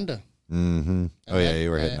different agenda. Mm-hmm.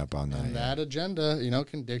 You were hitting up on that. And that agenda,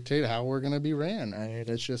 can dictate how we're going to be ran.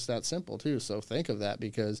 It's just that simple, too. So think of that,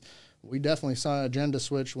 because we definitely saw an agenda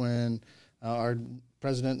switch when our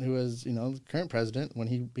president, who is, the current president, when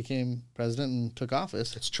he became president and took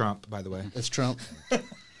office. It's Trump, by the way. It's Trump.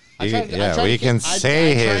 We can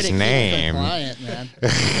say his name. Man.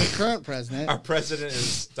 The current president. Our president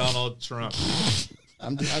is Donald Trump.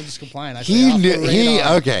 I'm just complying. He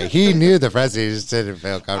knew the president. He just didn't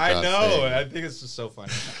feel comfortable. I know. I think it's just so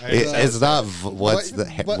funny. It's not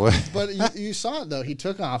But you saw it though. He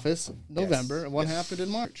took office November, and what happened in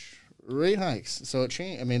March? Rate hikes. So it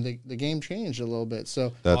changed. I mean, the game changed a little bit.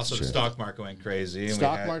 So also the stock market went crazy.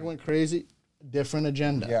 Market went crazy. Different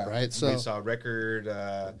agenda, right? So we saw record,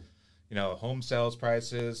 home sales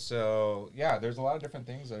prices. So yeah, there's a lot of different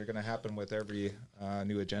things that are going to happen with every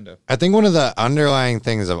new agenda. I think one of the underlying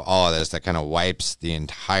things of all of this that kind of wipes the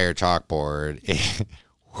entire chalkboard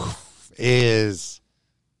is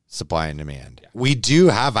supply and demand. Yeah. We do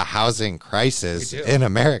have a housing crisis in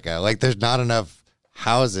America. Like, there's not enough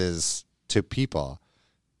houses to people.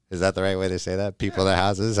 Is that the right way to say that? People to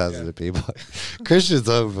houses to people. Christian's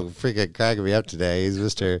freaking cracking me up today.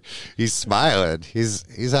 He's smiling.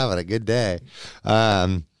 He's having a good day.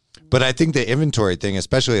 But I think the inventory thing,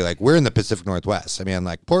 especially, like, we're in the Pacific Northwest. I mean,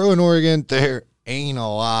 like Portland, Oregon, there ain't a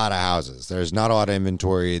lot of houses. There's not a lot of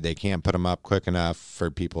inventory. They can't put them up quick enough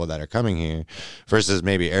for people that are coming here, versus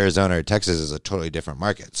maybe Arizona or Texas is a totally different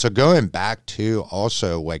market. So going back to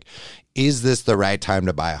also, like, is this the right time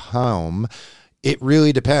to buy a home? It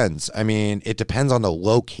really depends. I mean, it depends on the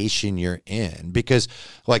location you're in, because,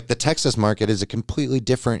 like, the Texas market is a completely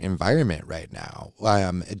different environment right now.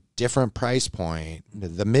 A different price point.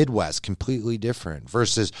 The Midwest, completely different,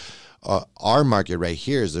 versus our market right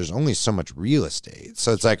here is there's only so much real estate.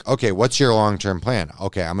 So it's like, okay, what's your long-term plan?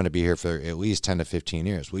 Okay, I'm going to be here for at least 10 to 15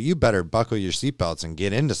 years. Well, you better buckle your seatbelts and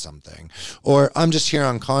get into something. Or I'm just here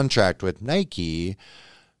on contract with Nike.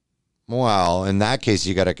 Well, in that case,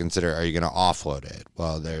 you got to consider, are you going to offload it?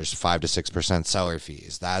 Well, there's 5 to 6% seller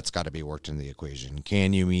fees. That's got to be worked into the equation.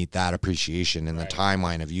 Can you meet that appreciation in the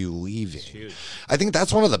timeline of you leaving? I think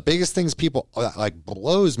that's one of the biggest things people like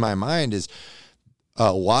blows my mind is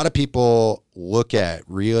a lot of people look at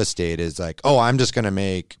real estate as like, oh, I'm just going to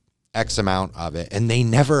make X amount of it, and they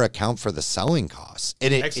never account for the selling costs.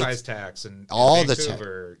 Excise tax and all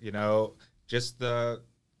Vancouver, just the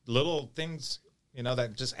little things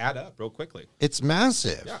that just add up real quickly. It's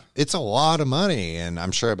massive. Yeah. It's a lot of money. And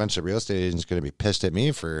I'm sure a bunch of real estate agents are going to be pissed at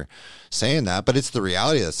me for saying that, but it's the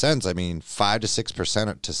reality of the sense. I mean, 5 to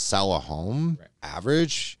 6% to sell a home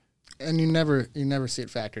average. And you never see it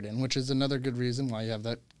factored in, which is another good reason why you have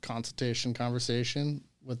that conversation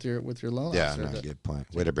with your loan officer. Yeah, good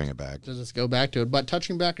point. Way to bring it back. To just go back to it. But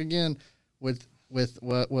touching back again with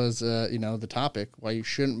what was, the topic, why you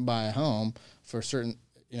shouldn't buy a home for certain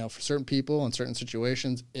people in certain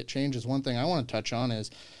situations, it changes. One thing I want to touch on is,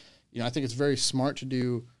 I think it's very smart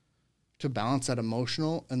to balance that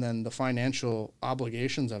emotional and then the financial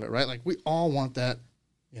obligations of it, right? Like we all want that,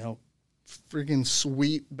 freaking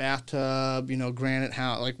sweet bathtub, granite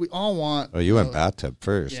house. Like we all want. Oh, you went bathtub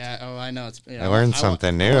first. Yeah. Oh, I know. I learned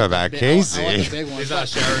something new about Casey. He's not a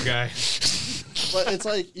shower guy. But it's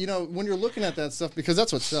like, when you're looking at that stuff, because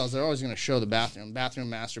that's what sells, they're always going to show the bathroom,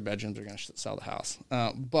 master bedrooms are going to sell the house.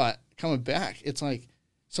 But coming back, it's like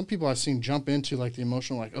some people I've seen jump into like the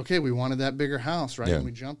emotional, like, okay, we wanted that bigger house, right? Yeah. And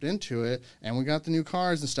we jumped into it and we got the new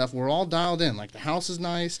cars and stuff. We're all dialed in. Like the house is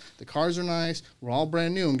nice. The cars are nice. We're all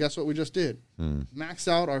brand new. And guess what we just did? Maxed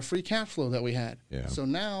out our free cash flow that we had. Yeah. So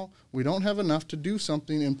now we don't have enough to do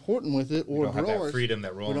something important with it or grow. Have that freedom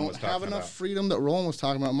that Roland was talking about. We don't have enough freedom that Roland was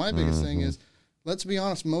talking about. My biggest thing is, let's be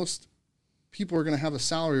honest, most people are going to have a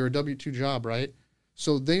salary or a W-2 job, right?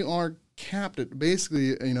 So they are capped at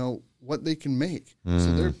basically, what they can make.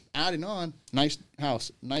 So they're adding on nice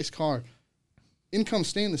house, nice car. Income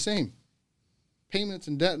staying the same. Payments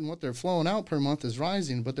and debt and what they're flowing out per month is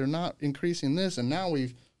rising, but they're not increasing this. And now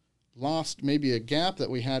we've lost maybe a gap that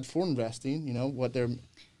we had for investing, what they're...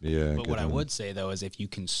 Yeah. But what I would say, though, is if you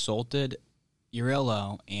consulted your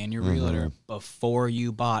LO and your realtor before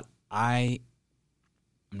you bought, I'm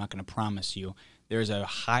not going to promise you, there's a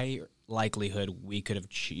high likelihood we could have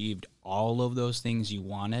achieved all of those things you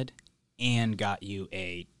wanted and got you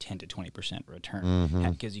a 10 to 20%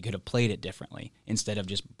 return because you could have played it differently instead of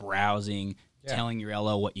just browsing, telling your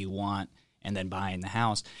LO what you want, and then buying the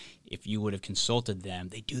house. If you would have consulted them,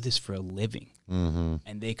 they do this for a living,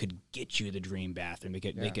 and they could get you the dream bathroom.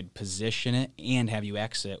 They could position it and have you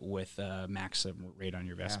exit with a maximum rate on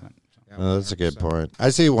your investment. Yeah. Well, that's a good point.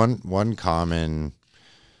 I see one common,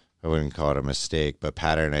 I wouldn't call it a mistake, but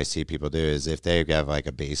pattern I see people do is if they have like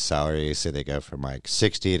a base salary, say they go from like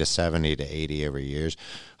 60 to 70 to 80 every year,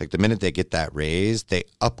 like the minute they get that raise, they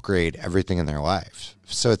upgrade everything in their life.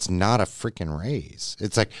 So it's not a freaking raise.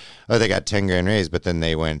 It's like, oh, they got 10 grand raise, but then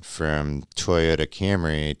they went from Toyota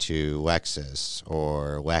Camry to Lexus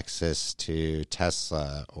or Lexus to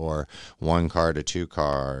Tesla or one car to two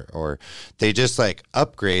car, or they just like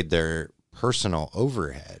upgrade their personal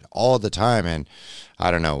overhead all the time. And I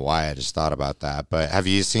don't know why I just thought about that, but have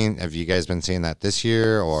you guys been seeing that this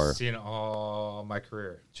year or seen all my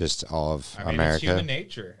career? Just all of America? It's human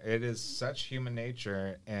nature. It is such human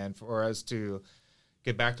nature. And for us to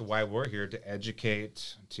get back to why we're here, to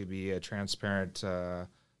educate, to be a transparent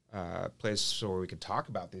place where we can talk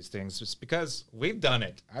about these things, just because we've done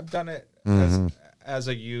it. I've done it as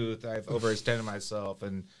a youth. I've overextended myself,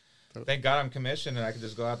 and thank God I'm commissioned and I can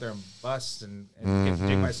just go out there and bust and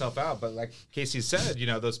dig myself out. But like Casey said,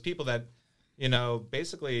 those people that,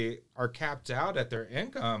 basically are capped out at their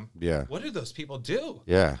income. Yeah. What do those people do?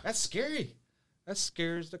 Yeah. That's scary. That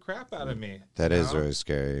scares the crap out of me. That is really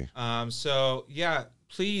scary. So yeah,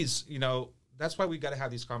 please, that's why we got to have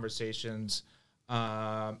these conversations.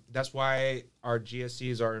 That's why our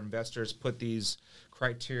GSEs, our investors, put these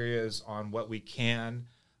criterias on what we can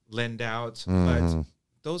lend out. But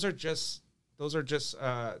those are just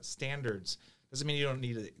standards. Doesn't mean you don't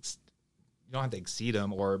have to exceed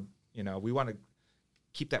them, or we want to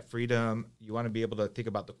keep that freedom. You want to be able to think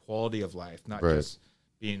about the quality of life, not just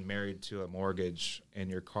being married to a mortgage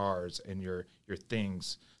and your cars and your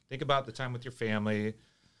things. Think about the time with your family,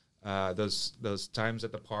 those times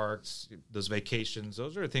at the parks, those vacations.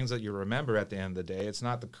 Those are things that you remember at the end of the day. It's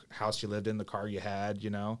not the house you lived in, the car you had,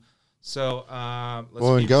 So,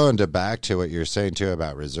 and going back to what you're saying too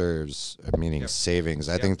about reserves, meaning savings,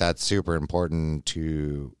 I think that's super important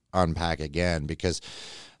to unpack again, because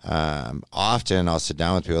often I'll sit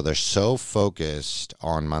down with people. They're so focused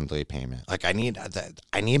on monthly payment. Like I need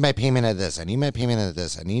my payment of this. I need my payment of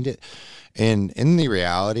this. I need it. And in the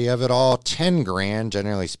reality of it all, 10 grand,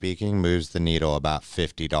 generally speaking, moves the needle about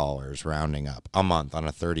 $50 rounding up a month on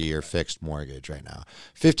a 30-year fixed mortgage right now.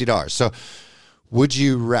 $50. So would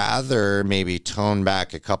you rather maybe tone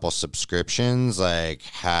back a couple subscriptions, like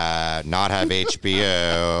not have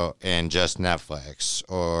HBO and just Netflix,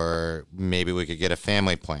 or maybe we could get a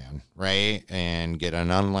family plan, right, and get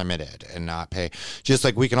an unlimited and not pay? Just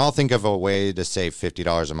like we can all think of a way to save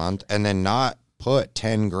 $50 a month and then not put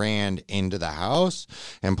 10 grand into the house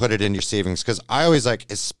and put it in your savings. Because I always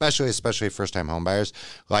like, especially first time home buyers,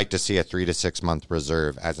 like to see a 3 to 6 month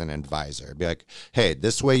reserve as an advisor. Be like, hey,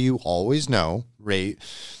 this way you always know, right?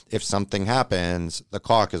 If something happens, the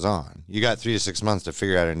clock is on. You got 3 to 6 months to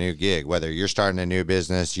figure out a new gig, whether you're starting a new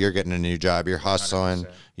business, you're getting a new job, you're hustling,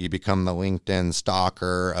 100%. You become the LinkedIn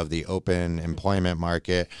stalker of the open employment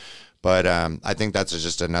market. But I think that's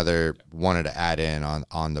just another wanted to add in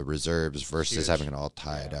on the reserves versus having it all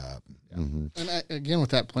tied up. Yeah. Mm-hmm. And again, with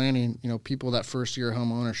that planning, people that first year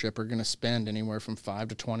home ownership are going to spend anywhere from $5,000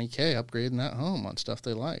 to $20,000 upgrading that home on stuff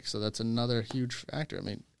they like. So that's another huge factor. I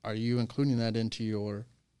mean, are you including that into your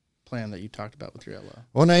plan that you talked about with your LO?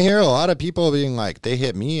 Well, and I hear a lot of people being like, they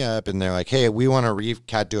hit me up and they're like, hey, we want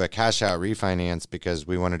to do a cash out refinance because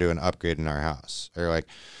we want to do an upgrade in our house. Or like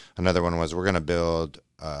another one was, we're going to build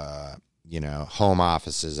home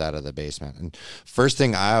offices out of the basement. And first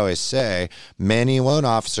thing I always say, many loan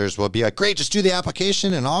officers will be like, great, just do the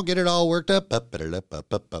application and I'll get it all worked up.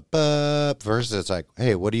 Versus it's like,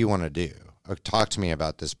 hey, what do you want to do? Talk to me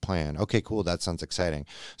about this plan. Okay, cool. That sounds exciting.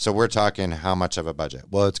 So we're talking how much of a budget?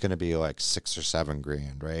 Well, it's going to be like $6,000 or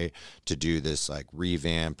 $7,000, right? To do this like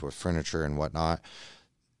revamp with furniture and whatnot.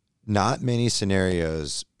 Not many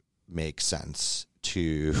scenarios make sense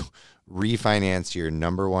to refinance your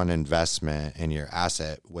number one investment in your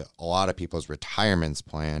asset with a lot of people's retirements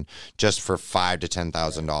plan just for $5,000 to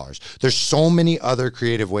 $10,000. There's so many other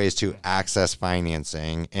creative ways to access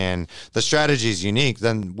financing, and the strategy is unique.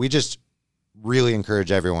 Then we just really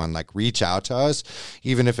encourage everyone, like, reach out to us,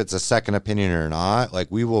 even if it's a second opinion or not. Like,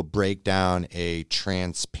 we will break down a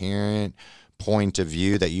transparent point of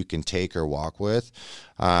view that you can take or walk with.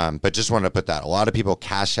 But just wanted to put that. A lot of people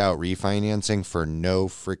cash out refinancing for no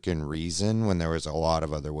freaking reason when there was a lot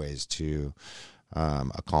of other ways to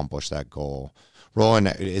accomplish that goal.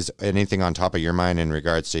 Roland, is anything on top of your mind in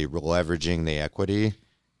regards to leveraging the equity?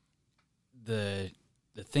 The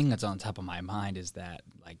thing that's on top of my mind is that,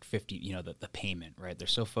 like, 50, the payment, right? They're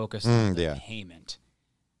so focused on the payment.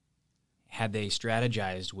 Had they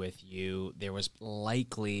strategized with you, there was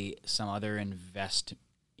likely some other investing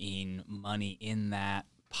money in that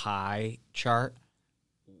pie chart.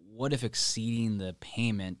 What if exceeding the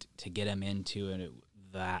payment to get them into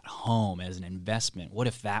that home as an investment? What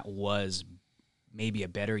if that was maybe a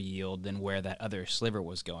better yield than where that other sliver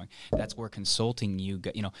was going? That's where consulting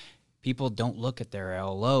people don't look at their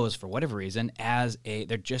LOs for whatever reason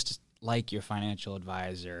they're just like your financial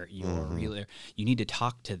advisor, your realtor. You need to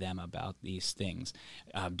talk to them about these things.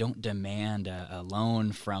 Don't demand a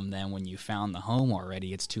loan from them when you found the home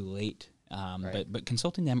already. It's too late. Right. But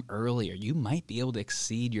consulting them earlier, you might be able to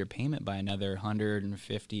exceed your payment by another $150,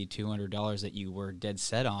 $200 that you were dead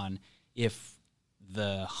set on if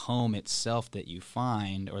the home itself that you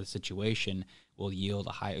find or the situation will yield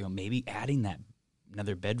a higher. Maybe adding that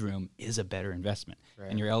another bedroom is a better investment. Right.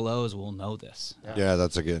 And your LOs will know this. Yeah,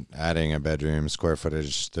 that's a good, adding a bedroom, square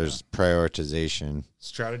footage, there's prioritization.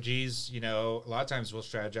 Strategies, a lot of times we'll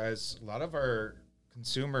strategize. A lot of our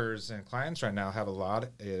consumers and clients right now have a lot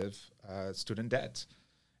of student debt.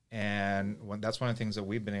 And that's one of the things that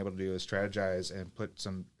we've been able to do is strategize and put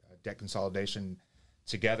some debt consolidation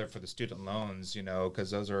together for the student loans, because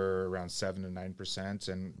those are around 7 to 9%.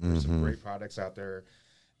 And there's some great products out there.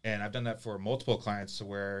 And I've done that for multiple clients to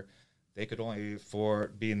where they could only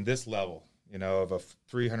be in this level, of a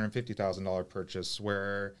 $350,000 purchase,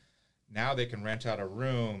 where now they can rent out a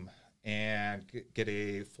room and get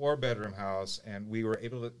a 4-bedroom house. And we were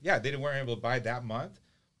able to, they weren't able to buy that month,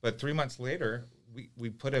 but 3 months later, we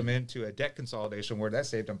put them into a debt consolidation where that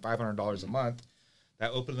saved them $500 a month.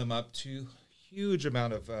 That opened them up to huge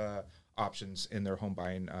amount of options in their home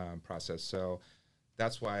buying process. So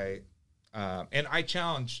that's why. And I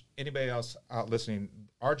challenge anybody else out listening.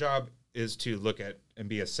 Our job is to look at and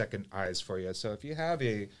be a second eyes for you. So if you have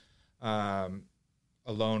a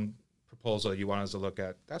loan proposal you want us to look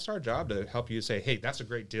at, that's our job to help you say, hey, that's a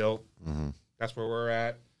great deal. That's where we're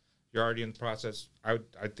at. You're already in the process. I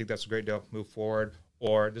think that's a great deal. Move forward.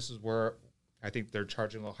 Or this is where I think they're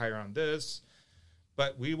charging a little higher on this.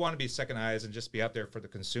 But we want to be second eyes and just be out there for the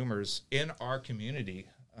consumers in our community,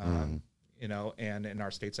 you know, and in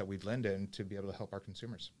our states that we blend in to be able to help our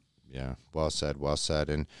consumers. Yeah, well said, well said.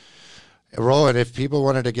 And Roland, if people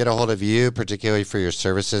wanted to get a hold of you, particularly for your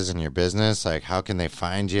services and your business, like how can they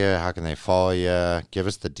find you? How can they follow you? Give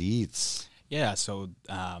us the deets. Yeah, so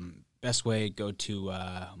best way, go to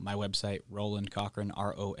my website, Roland Cochran,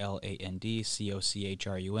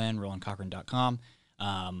 ROLANDCOCHRUN, RolandCochran.com.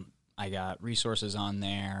 I got resources on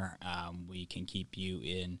there. We can keep you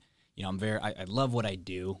in, you know, I love what I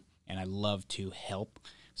do, and I love to help.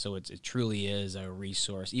 So it truly is a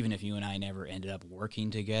resource. Even if you and I never ended up working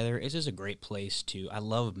together, it's just a great place I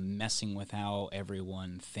love messing with how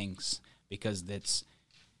everyone thinks, because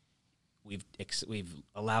we've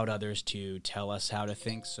allowed others to tell us how to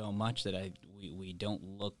think so much that we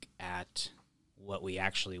don't look at what we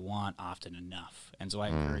actually want often enough. And so I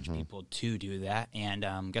encourage people to do that.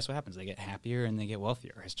 And guess what happens? They get happier and they get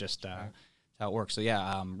wealthier. It's just how it works. So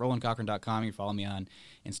yeah, RolandCochran.com. You can follow me on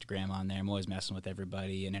Instagram on there. I'm always messing with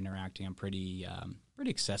everybody and interacting. I'm pretty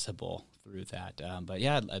accessible through that. But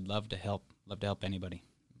yeah, I'd love to help anybody,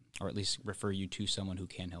 or at least refer you to someone who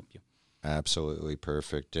can help you. Absolutely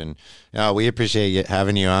perfect. And we appreciate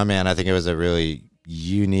having you on, man. I think it was a really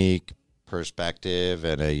unique perspective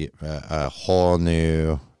and a whole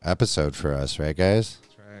new episode for us, right, guys?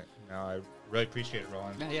 That's right. No, I really appreciate it,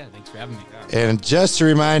 Roland. Yeah, thanks for having me. Yeah. And just to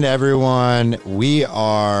remind everyone, we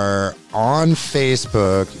are on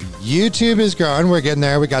Facebook. YouTube is growing. We're getting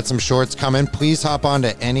there. We got some shorts coming. Please hop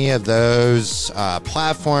onto any of those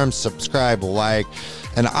platforms, subscribe, like.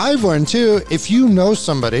 And I've learned, too, if you know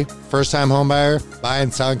somebody, first-time homebuyer,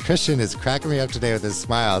 buying, selling, Christian is cracking me up today with his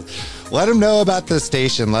smiles. Let them know about the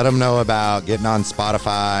station. Let them know about getting on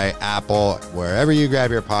Spotify, Apple, wherever you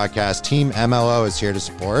grab your podcast. Team MLO is here to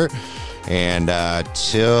support. And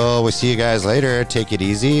till we see you guys later, take it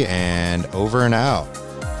easy and over and out.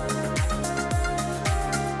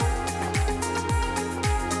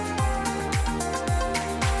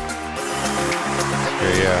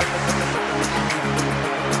 Here you go.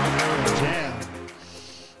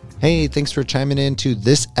 Hey, thanks for chiming in to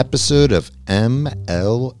this episode of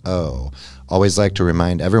MLO. Always like to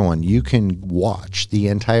remind everyone you can watch the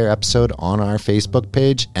entire episode on our Facebook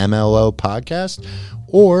page, MLO Podcast,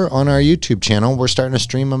 or on our YouTube channel. We're starting to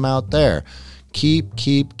stream them out there. Keep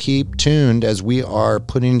tuned as we are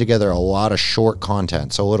putting together a lot of short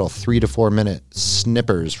content. So little 3 to 4 minute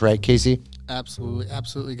snippers, right, Casey?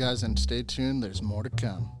 Absolutely, guys, and stay tuned. There's more to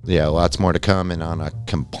come. Yeah, lots more to come. And on a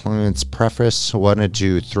compliance preface, wanted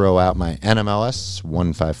to throw out my NMLS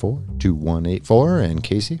 1542184 and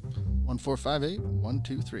Casey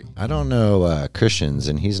 1458-123. I don't know Christian's,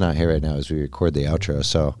 and he's not here right now as we record the outro,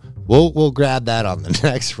 so we'll grab that on the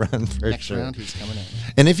next run for Next sure. round, he's coming in.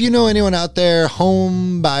 And if you know anyone out there,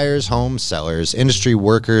 home buyers, home sellers, industry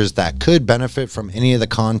workers that could benefit from any of the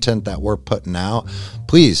content that we're putting out,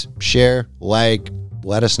 please share, like,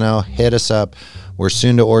 let us know, hit us up. We're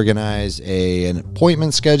soon to organize an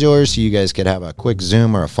appointment scheduler so you guys could have a quick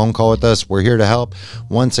Zoom or a phone call with us. We're here to help.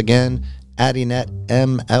 Once again, AddieNet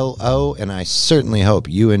MLO, and I certainly hope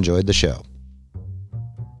you enjoyed the show.